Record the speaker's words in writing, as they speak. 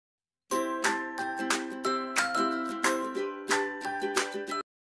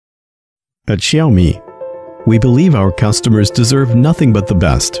At Xiaomi, we believe our customers deserve nothing but the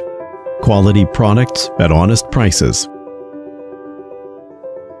best. Quality products at honest prices.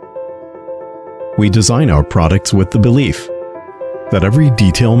 We design our products with the belief that every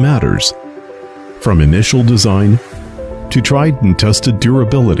detail matters, from initial design to tried and tested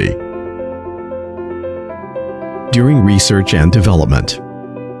durability. During research and development,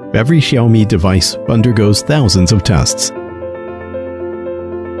 every Xiaomi device undergoes thousands of tests.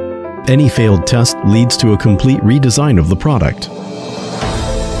 Any failed test leads to a complete redesign of the product.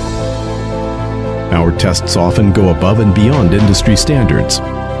 Our tests often go above and beyond industry standards.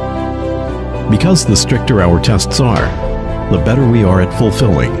 Because the stricter our tests are, the better we are at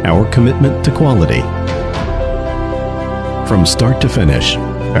fulfilling our commitment to quality. From start to finish,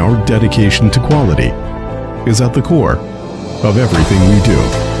 our dedication to quality is at the core of everything we do.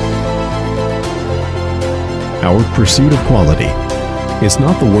 Our pursuit of quality is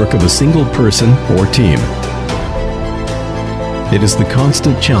not the work of a single person or team. It is the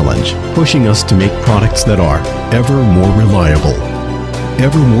constant challenge pushing us to make products that are ever more reliable,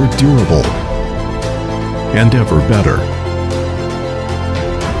 ever more durable, and ever better.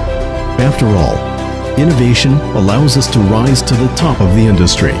 After all, innovation allows us to rise to the top of the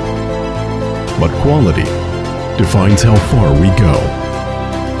industry. But quality defines how far we go.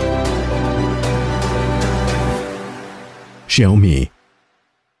 Xiaomi.